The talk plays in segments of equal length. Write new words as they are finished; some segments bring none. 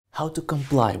How to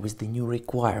comply with the new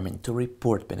requirement to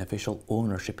report beneficial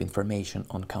ownership information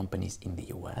on companies in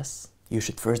the US? You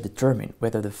should first determine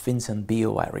whether the FinCEN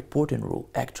BOI reporting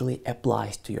rule actually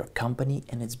applies to your company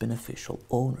and its beneficial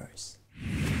owners.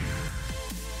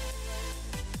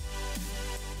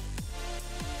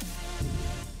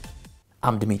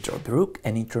 I'm Dmitry Beruk,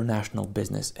 an international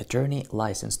business attorney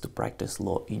licensed to practice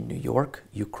law in New York,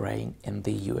 Ukraine, and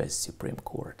the US Supreme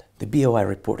Court. The BOI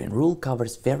reporting rule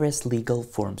covers various legal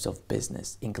forms of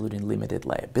business, including limited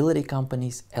liability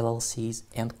companies, LLCs,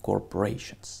 and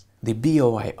corporations. The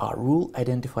BOIR rule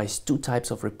identifies two types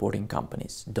of reporting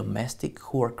companies: domestic,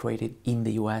 who are created in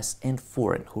the US, and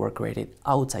foreign, who are created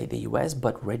outside the US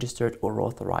but registered or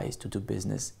authorized to do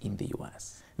business in the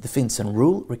US. The FinCEN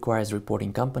rule requires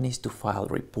reporting companies to file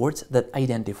reports that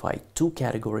identify two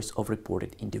categories of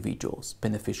reported individuals: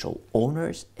 beneficial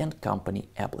owners and company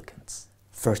applicants.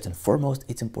 First and foremost,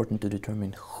 it's important to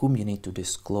determine whom you need to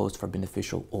disclose for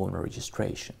beneficial owner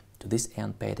registration. To this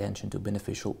end, pay attention to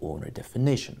beneficial owner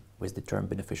definition, with the term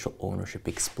beneficial ownership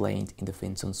explained in the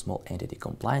FinCEN Small Entity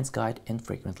Compliance Guide and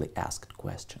frequently asked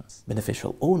questions.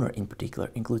 Beneficial owner in particular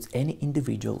includes any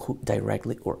individual who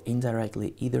directly or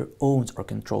indirectly either owns or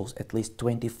controls at least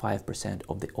 25%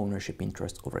 of the ownership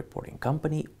interest of a reporting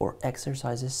company or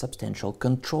exercises substantial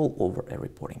control over a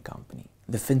reporting company.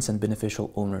 The FinCEN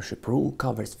beneficial ownership rule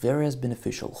covers various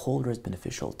beneficial holders,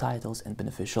 beneficial titles, and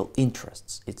beneficial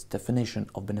interests. Its definition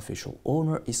of beneficial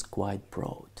owner is quite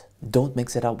broad. Don't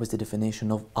mix it up with the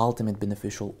definition of ultimate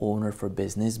beneficial owner for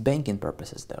business banking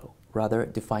purposes, though. Rather,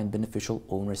 define beneficial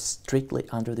owners strictly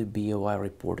under the BOI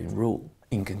reporting rule.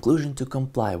 In conclusion, to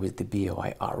comply with the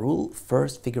BOIR rule,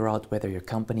 first figure out whether your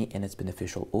company and its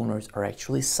beneficial owners are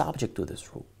actually subject to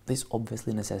this rule. This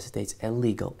obviously necessitates a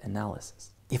legal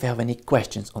analysis. If you have any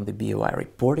questions on the BOI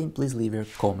reporting, please leave your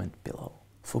comment below.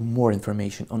 For more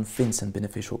information on FinCEN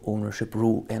beneficial ownership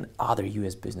rule and other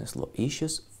US business law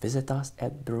issues, visit us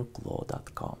at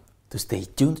beruklaw.com. To stay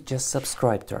tuned, just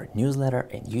subscribe to our newsletter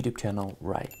and YouTube channel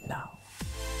right now.